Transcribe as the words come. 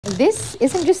This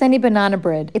isn't just any banana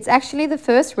bread. It's actually the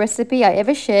first recipe I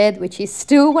ever shared, which is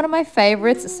still one of my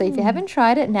favorites. So if you haven't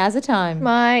tried it, now's the time.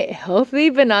 My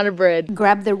healthy banana bread.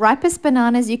 Grab the ripest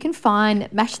bananas you can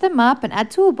find, mash them up and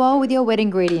add to a bowl with your wet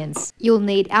ingredients. You'll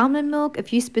need almond milk, a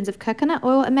few spoons of coconut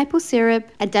oil and maple syrup,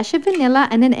 a dash of vanilla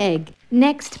and an egg.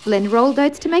 Next, blend rolled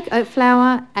oats to make oat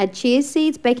flour, add chia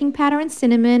seeds, baking powder and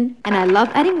cinnamon, and I love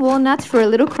adding walnuts for a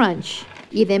little crunch.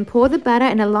 You then pour the batter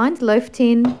in a lined loaf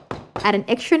tin, add an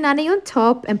extra nutty on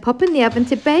top and pop in the oven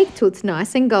to bake till it's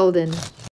nice and golden.